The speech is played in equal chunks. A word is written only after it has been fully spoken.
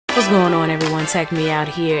What's going on, everyone? Tech Me out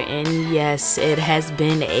here, and yes, it has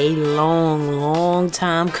been a long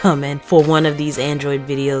time coming for one of these Android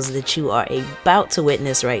videos that you are about to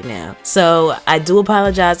witness right now. So I do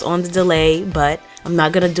apologize on the delay, but I'm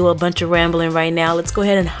not gonna do a bunch of rambling right now. Let's go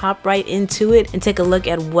ahead and hop right into it and take a look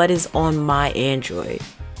at what is on my Android.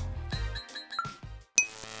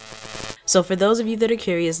 So for those of you that are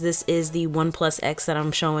curious, this is the OnePlus X that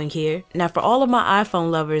I'm showing here. Now for all of my iPhone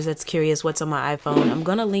lovers that's curious what's on my iPhone, I'm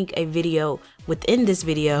gonna link a video within this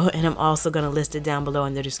video, and I'm also going to list it down below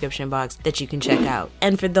in the description box that you can check out.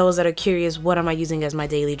 And for those that are curious, what am I using as my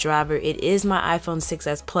daily driver? It is my iPhone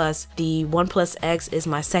 6s Plus. The OnePlus X is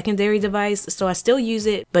my secondary device, so I still use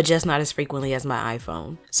it, but just not as frequently as my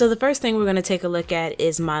iPhone. So the first thing we're going to take a look at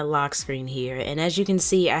is my lock screen here, and as you can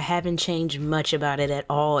see, I haven't changed much about it at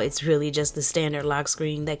all. It's really just the standard lock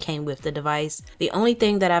screen that came with the device. The only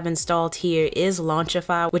thing that I've installed here is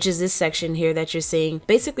Launchify, which is this section here that you're seeing.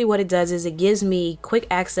 Basically what it does is it gives me quick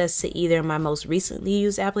access to either my most recently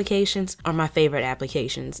used applications or my favorite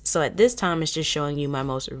applications. So at this time it's just showing you my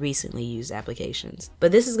most recently used applications.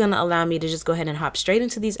 But this is going to allow me to just go ahead and hop straight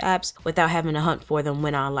into these apps without having to hunt for them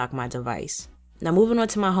when I unlock my device. Now moving on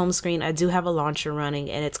to my home screen, I do have a launcher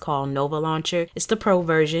running and it's called Nova Launcher. It's the Pro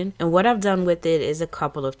version, and what I've done with it is a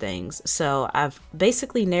couple of things. So I've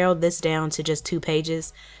basically narrowed this down to just 2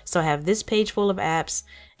 pages. So I have this page full of apps,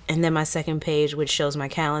 and then my second page, which shows my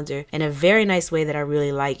calendar in a very nice way that I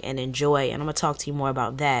really like and enjoy, and I'm going to talk to you more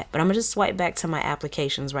about that. But I'm going to just swipe back to my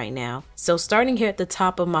applications right now. So starting here at the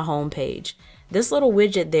top of my home page, this little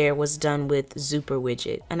widget there was done with Super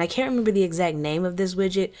Widget, and I can't remember the exact name of this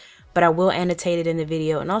widget, but I will annotate it in the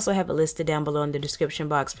video and also have it listed down below in the description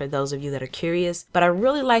box for those of you that are curious. But I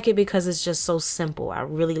really like it because it's just so simple. I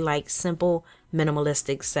really like simple,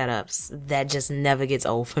 minimalistic setups. That just never gets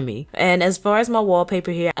old for me. And as far as my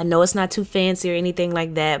wallpaper here, I know it's not too fancy or anything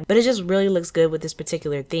like that, but it just really looks good with this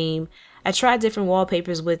particular theme. I tried different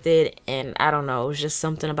wallpapers with it, and I don't know, it was just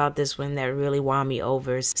something about this one that really won me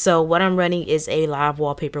over. So what I'm running is a live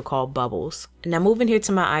wallpaper called Bubbles. Now moving here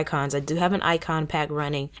to my icons, I do have an icon pack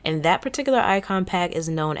running, and that particular icon pack is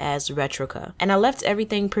known as Retroca. And I left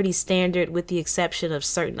everything pretty standard with the exception of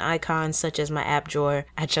certain icons such as my app drawer.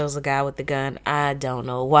 I chose a guy with the gun. I don't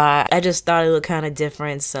know why. I just thought it looked kind of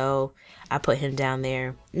different, so I put him down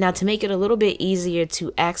there. Now to make it a little bit easier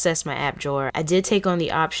to access my app drawer, I did take on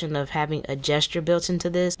the option of having a gesture built into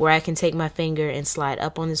this where I can take my finger and slide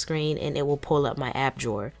up on the screen and it will pull up my app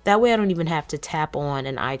drawer. That way I don't even have to tap on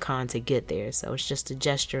an icon to get there, so it's just a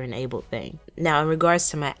gesture enabled thing. Now in regards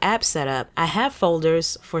to my app setup, I have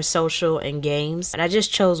folders for social and games, and I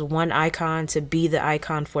just chose one icon to be the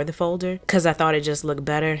icon for the folder because I thought it just looked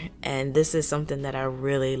better, and this is something that I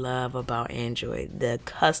really love about Android. The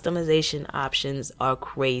customization options are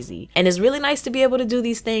crazy, and it's really nice to be able to do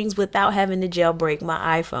these things without having to jailbreak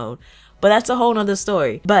my iPhone. But that's a whole nother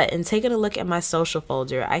story. But in taking a look at my social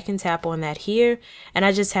folder, I can tap on that here, and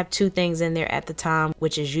I just have 2 things in there at the time,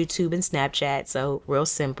 which is YouTube and Snapchat, so real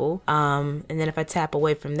simple. And then if I tap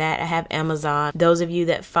away from that, I have Amazon. Those of you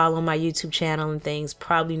that follow my YouTube channel and things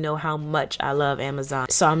probably know how much I love Amazon,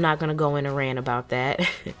 so I'm not gonna go in a rant about that.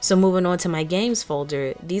 So moving on to my games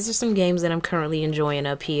folder, these are some games that I'm currently enjoying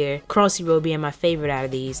up here, Crossy Road being my favorite out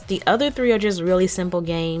of these. The other 3 are just really simple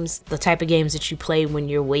games, the type of games that you play when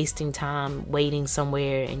you're wasting time waiting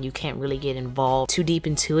somewhere and you can't really get involved too deep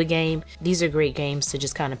into a game. These are great games to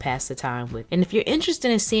just kind of pass the time with. And if you're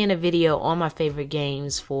interested in seeing a video on my favorite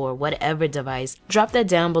games for whatever device, drop that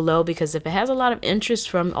down below, because if it has a lot of interest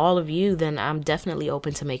from all of you, then I'm definitely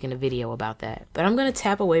open to making a video about that. But I'm going to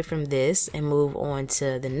tap away from this and move on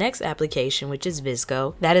to the next application, which is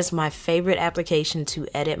VSCO. That is my favorite application to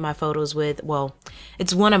edit my photos with. Well,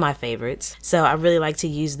 it's one of my favorites, so I really like to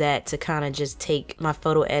use that to kind of just take my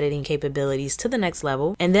photo editing capabilities to the next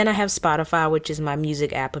level. And then I have Spotify, which is my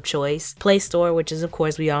music app of choice, Play Store, which is of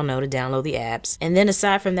course we all know to download the apps, and then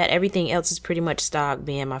aside from that, everything else is pretty much stock,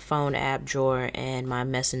 being my phone app drawer and my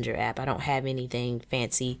messenger app. I don't have anything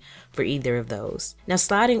fancy for either of those. Now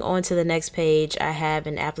sliding on to the next page, I have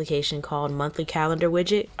an application called Monthly Calendar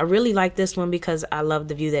Widget. I really like this one because I love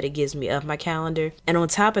the view that it gives me of my calendar, and on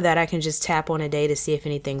top of that I can just tap on a day to see if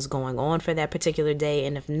anything's going on for that particular day,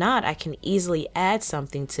 and if not, I can easily add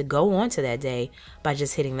something to go on to that day by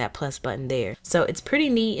just hitting that plus button there. So it's pretty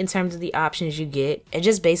neat in terms of the options you get. It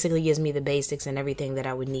just basically gives me the basics and everything that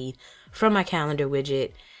I would need from my calendar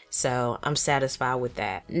widget. So I'm satisfied with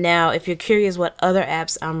that. Now, if you're curious what other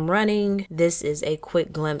apps I'm running, this is a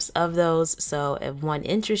quick glimpse of those. So if one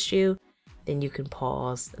interests you, then you can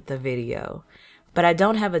pause the video. But I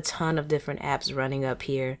don't have a ton of different apps running up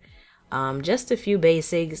here. Just a few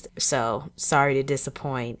basics, so sorry to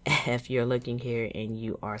disappoint if you're looking here and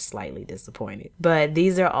you are slightly disappointed. But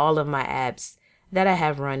these are all of my apps that I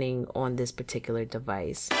have running on this particular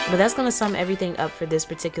device. But that's gonna sum everything up for this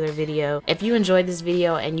particular video. If you enjoyed this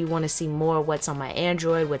video and you wanna see more what's on my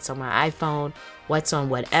Android, what's on my iPhone, what's on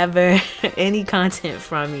whatever, any content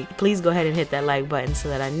from me, please go ahead and hit that like button so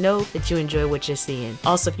that I know that you enjoy what you're seeing.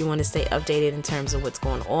 Also, if you want to stay updated in terms of what's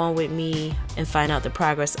going on with me and find out the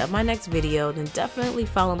progress of my next video, then definitely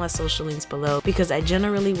follow my social links below, because I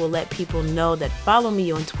generally will let people know that follow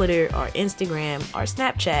me on Twitter or Instagram or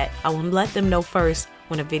Snapchat. I will let them know first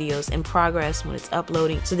when a video is in progress, when it's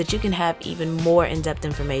uploading, so that you can have even more in-depth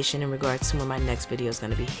information in regards to when my next video is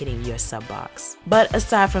going to be hitting your sub box. But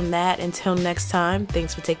aside from that, until next time,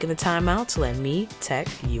 thanks for taking the time out to let me tech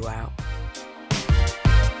you out.